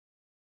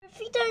if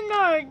you don't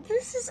know,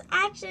 this is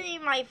actually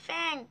my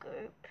fan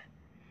group.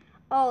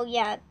 Oh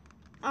yeah,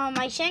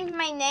 I changed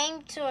my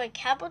name to a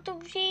capital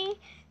G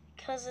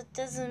because it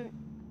doesn't.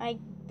 I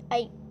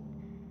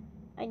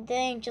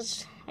didn't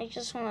just. I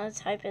just want to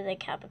type in a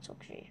capital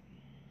G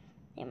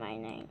in my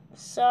name.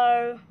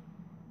 So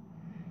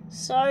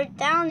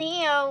down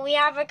here we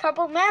have a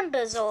couple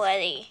members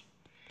already.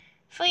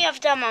 3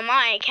 of them are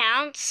my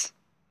accounts.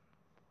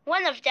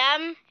 1 of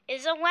them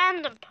is a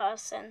random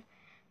person.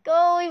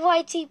 Go with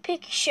YT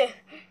Pikachu.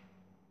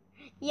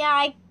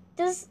 Yeah,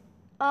 this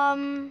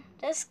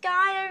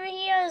guy over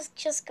here is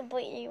just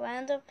completely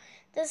random.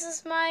 This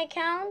is my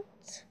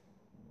account,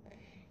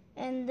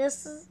 and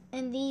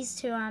these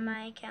 2 are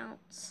my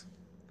accounts.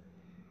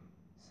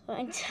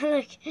 So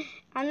look,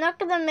 I'm not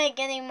gonna make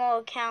any more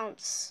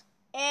accounts,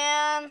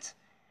 and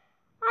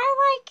I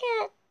like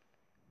it.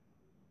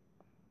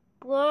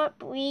 Bleep,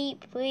 bleep,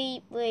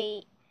 bleep,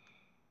 bleep.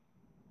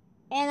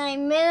 And I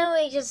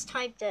literally just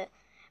typed it.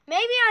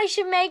 Maybe I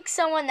should make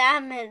someone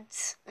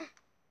admins.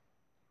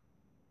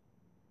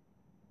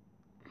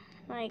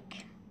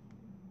 Like,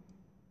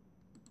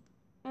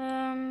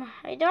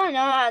 I don't know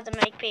how to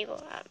make people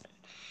admin.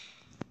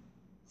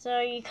 So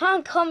you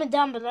can't comment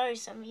down below for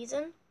some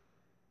reason.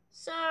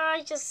 So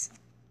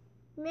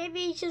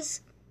maybe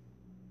just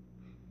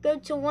go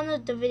to one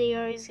of the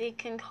videos you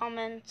can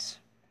comment.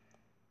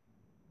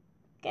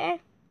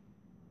 Okay?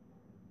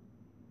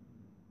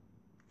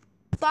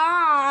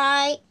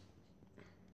 Bye!